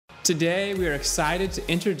Today, we are excited to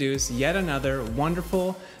introduce yet another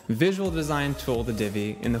wonderful visual design tool to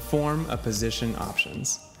Divi in the form of position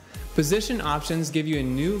options. Position options give you a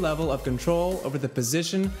new level of control over the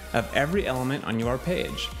position of every element on your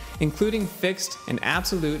page, including fixed and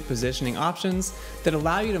absolute positioning options that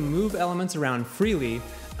allow you to move elements around freely,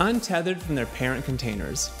 untethered from their parent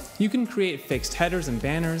containers. You can create fixed headers and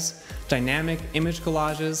banners, dynamic image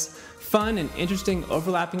collages, fun and interesting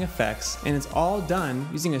overlapping effects, and it's all done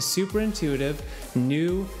using a super intuitive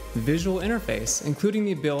new visual interface, including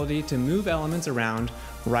the ability to move elements around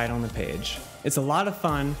right on the page. It's a lot of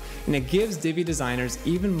fun, and it gives Divi designers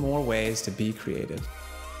even more ways to be creative.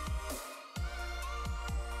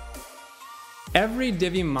 Every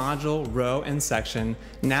Divi module, row, and section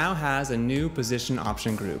now has a new position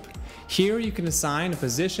option group. Here you can assign a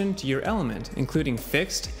position to your element, including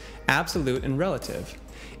fixed, absolute, and relative.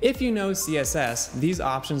 If you know CSS, these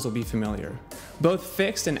options will be familiar. Both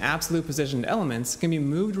fixed and absolute positioned elements can be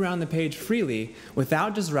moved around the page freely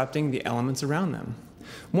without disrupting the elements around them.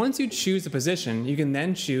 Once you choose a position, you can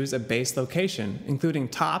then choose a base location, including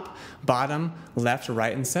top, bottom, left,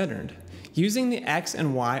 right, and centered. Using the X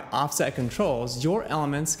and Y offset controls, your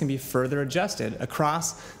elements can be further adjusted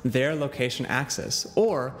across their location axis,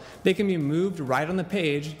 or they can be moved right on the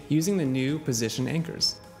page using the new position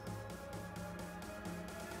anchors.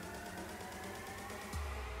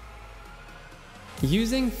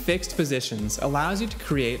 Using fixed positions allows you to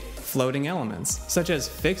create floating elements, such as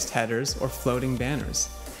fixed headers or floating banners.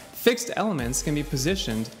 Fixed elements can be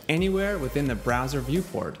positioned anywhere within the browser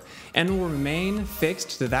viewport and will remain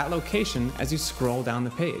fixed to that location as you scroll down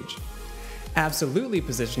the page. Absolutely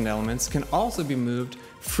positioned elements can also be moved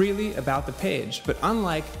freely about the page, but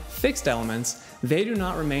unlike fixed elements, they do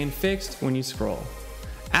not remain fixed when you scroll.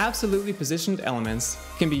 Absolutely positioned elements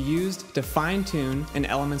can be used to fine-tune an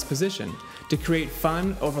element's position, to create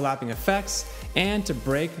fun overlapping effects, and to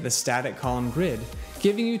break the static column grid,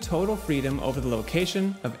 giving you total freedom over the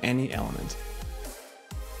location of any element.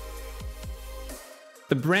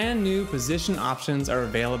 The brand new position options are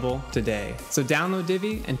available today, so download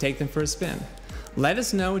Divi and take them for a spin. Let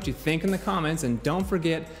us know what you think in the comments, and don't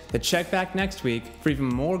forget to check back next week for even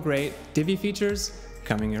more great Divi features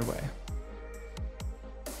coming your way.